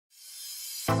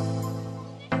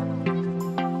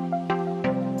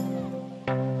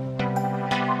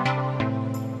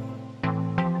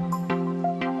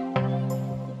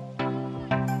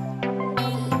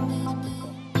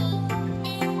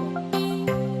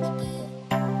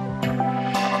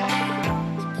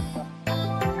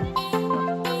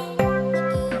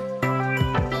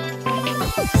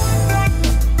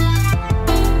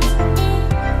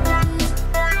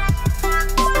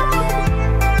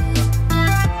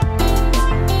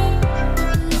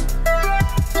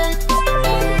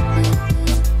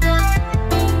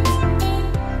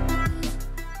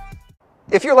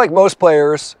If you're like most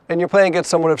players and you're playing against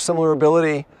someone of similar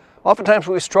ability, oftentimes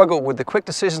we struggle with the quick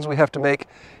decisions we have to make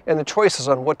and the choices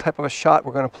on what type of a shot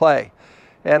we're going to play.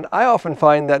 And I often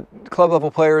find that club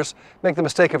level players make the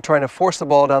mistake of trying to force the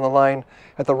ball down the line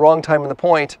at the wrong time in the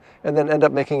point and then end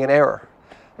up making an error.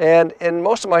 And in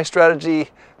most of my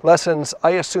strategy lessons, I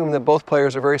assume that both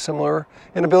players are very similar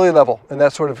in ability level, and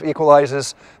that sort of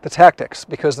equalizes the tactics,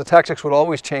 because the tactics would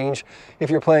always change if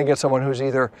you're playing against someone who's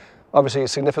either obviously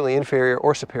significantly inferior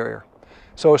or superior.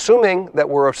 So assuming that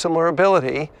we're of similar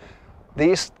ability,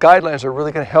 these guidelines are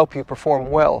really going to help you perform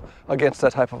well against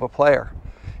that type of a player.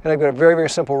 And I've got a very, very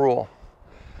simple rule.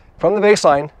 From the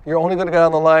baseline, you're only going to go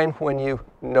down the line when you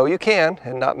know you can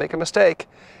and not make a mistake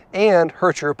and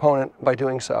hurt your opponent by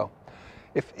doing so.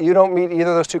 If you don't meet either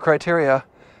of those two criteria,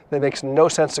 then it makes no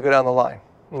sense to go down the line,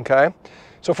 okay?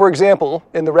 So for example,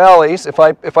 in the rallies, if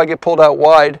I get pulled out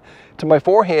wide to my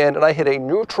forehand and I hit a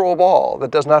neutral ball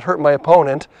that does not hurt my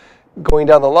opponent going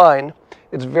down the line,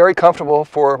 it's very comfortable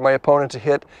for my opponent to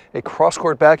hit a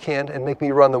cross-court backhand and make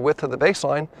me run the width of the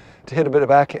baseline to hit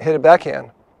a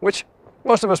backhand, which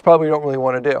most of us probably don't really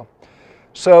want to do.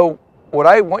 So what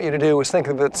I want you to do is think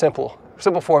of it simple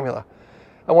formula.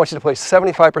 I want you to play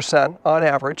 75% on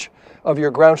average of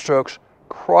your ground strokes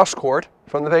cross-court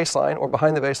from the baseline or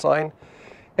behind the baseline,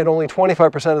 and only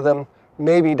 25% of them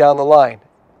maybe down the line.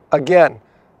 Again,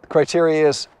 the criteria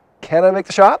is, can I make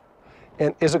the shot?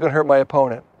 And is it going to hurt my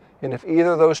opponent? And if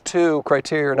either of those two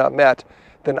criteria are not met,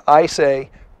 then I say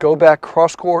go back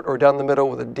cross-court or down the middle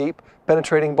with a deep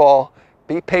penetrating ball,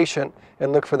 be patient,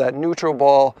 and look for that neutral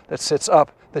ball that sits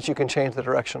up that you can change the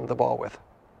direction of the ball with.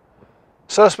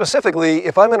 So specifically,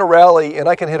 if I'm in a rally and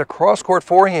I can hit a cross-court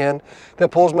forehand that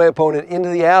pulls my opponent into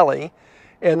the alley,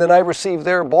 and then I receive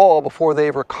their ball before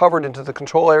they've recovered into the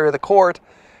control area of the court,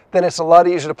 then it's a lot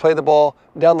easier to play the ball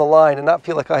down the line and not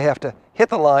feel like I have to hit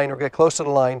the line or get close to the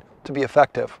line to be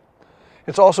effective.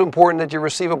 It's also important that you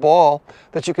receive a ball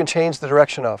that you can change the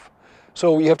direction of.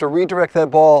 So you have to redirect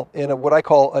that ball in what I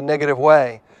call a negative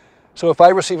way. So if I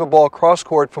receive a ball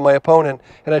cross-court from my opponent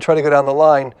and I try to go down the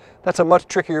line, that's a much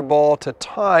trickier ball to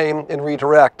time and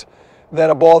redirect than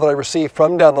a ball that I receive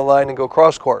from down the line and go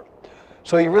cross-court.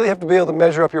 So you really have to be able to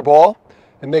measure up your ball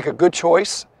and make a good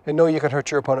choice and know you can hurt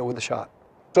your opponent with the shot.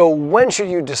 So when should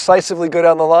you decisively go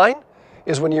down the line?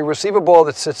 Is when you receive a ball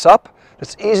that sits up,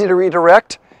 that's easy to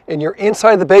redirect, and you're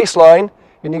inside the baseline,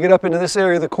 and you get up into this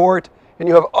area of the court, and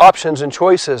you have options and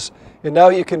choices. And now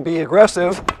you can be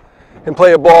aggressive and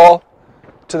play a ball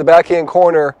to the backhand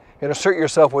corner and assert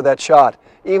yourself with that shot.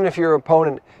 Even if your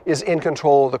opponent is in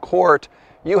control of the court,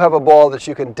 you have a ball that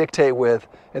you can dictate with,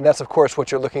 and that's of course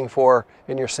what you're looking for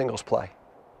in your singles play.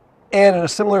 And in a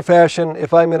similar fashion,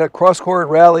 if I'm in a cross-court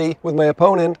rally with my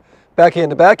opponent, backhand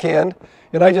to backhand,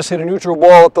 and I just hit a neutral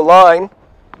ball up the line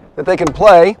that they can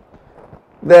play,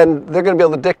 then they're going to be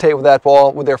able to dictate with that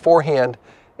ball with their forehand,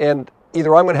 and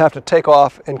either I'm going to have to take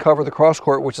off and cover the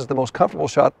cross-court, which is the most comfortable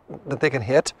shot that they can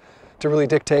hit to really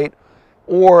dictate,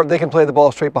 or they can play the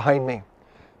ball straight behind me.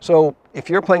 So if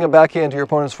you're playing a backhand to your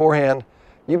opponent's forehand,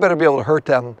 you better be able to hurt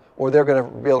them, or they're going to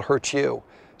be able to hurt you.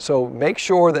 So make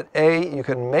sure that A, you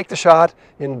can make the shot,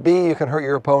 and B, you can hurt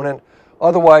your opponent.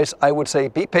 Otherwise, I would say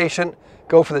be patient,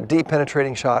 go for the deep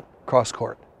penetrating shot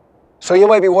cross-court. So you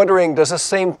might be wondering, does this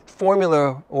same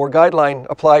formula or guideline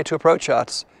apply to approach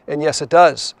shots? And yes, it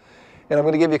does. And I'm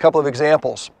going to give you a couple of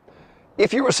examples.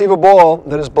 If you receive a ball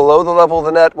that is below the level of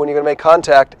the net when you're going to make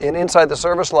contact and inside the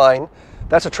service line,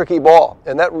 that's a tricky ball,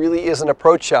 and that really is an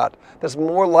approach shot. That's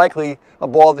more likely a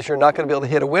ball that you're not going to be able to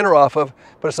hit a winner off of,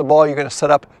 but it's a ball you're going to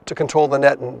set up to control the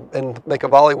net and make a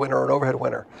volley winner or an overhead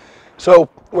winner. So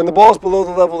when the ball is below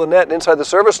the level of the net and inside the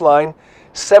service line,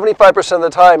 75% of the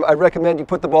time I recommend you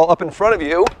put the ball up in front of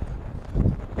you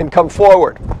and come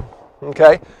forward,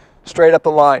 okay? Straight up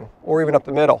the line or even up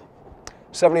the middle,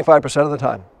 75% of the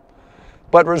time.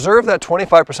 But reserve that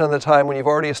 25% of the time when you've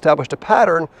already established a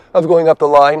pattern of going up the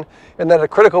line, and then at a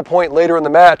critical point later in the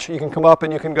match, you can come up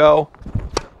and you can go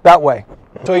that way.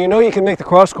 So you know you can make the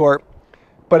cross court,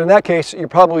 but in that case, you're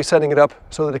probably setting it up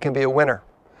so that it can be a winner.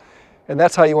 And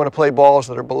that's how you want to play balls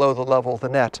that are below the level of the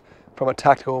net from a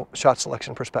tactical shot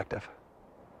selection perspective.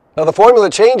 Now the formula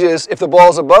changes if the ball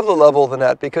is above the level of the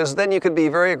net, because then you could be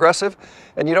very aggressive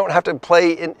and you don't have to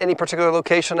play in any particular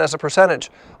location as a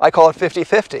percentage. I call it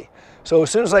 50-50. So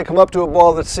as soon as I come up to a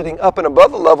ball that's sitting up and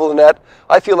above the level of the net,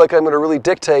 I feel like I'm going to really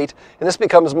dictate, and this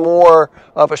becomes more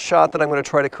of a shot that I'm going to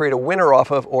try to create a winner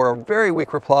off of, or a very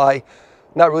weak reply,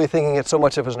 not really thinking it so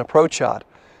much of as an approach shot.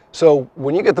 So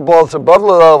when you get the ball that's above the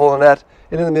level of the net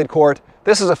and in the midcourt,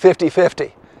 this is a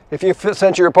 50-50. If you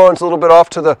sent your opponents a little bit off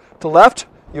to the left,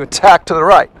 you attack to the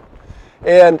right.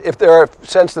 And if there are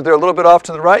sense that they're a little bit off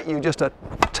to the right, you just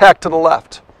attack to the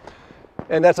left.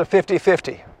 And that's a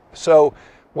 50-50. So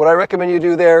what I recommend you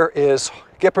do there is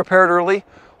get prepared early,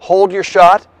 hold your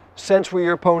shot, sense where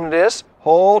your opponent is,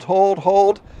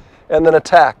 hold, and then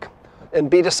attack. And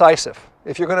be decisive.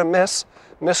 If you're going to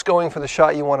miss going for the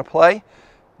shot you want to play.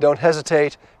 Don't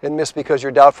hesitate and miss because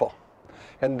you're doubtful.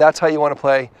 And that's how you want to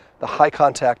play the high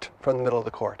contact from the middle of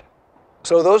the court.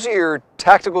 So those are your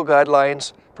tactical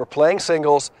guidelines for playing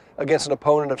singles against an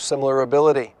opponent of similar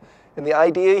ability. And the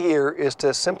idea here is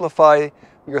to simplify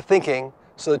your thinking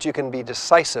so that you can be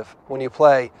decisive when you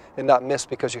play and not miss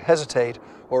because you hesitate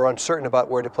or are uncertain about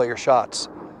where to play your shots.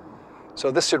 So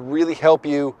this should really help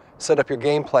you set up your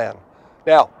game plan.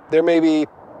 Now, there may be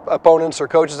opponents or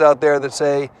coaches out there that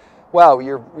say, wow,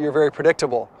 you're very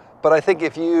predictable. But I think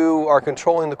if you are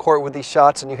controlling the court with these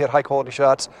shots and you hit high quality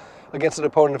shots against an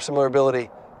opponent of similar ability,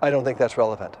 I don't think that's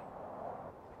relevant.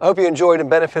 I hope you enjoyed and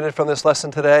benefited from this lesson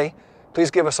today.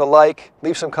 Please give us a like,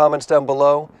 leave some comments down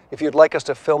below. If you'd like us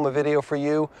to film a video for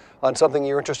you on something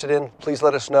you're interested in, please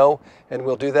let us know and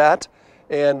we'll do that.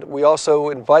 And we also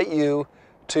invite you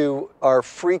to our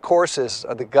free courses,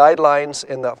 the guidelines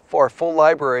and our full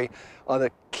library on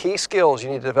the key skills you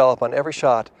need to develop on every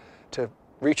shot to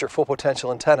reach your full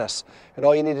potential in tennis. And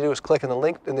all you need to do is click on the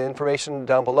link in the information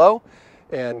down below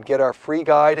and get our free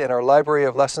guide and our library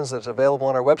of lessons that's available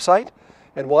on our website.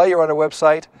 And while you're on our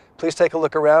website, please take a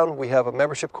look around. We have a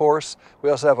membership course. We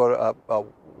also have a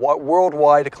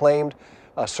worldwide acclaimed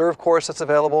serve course that's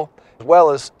available, as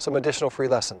well as some additional free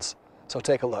lessons. So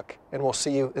take a look, and we'll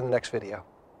see you in the next video.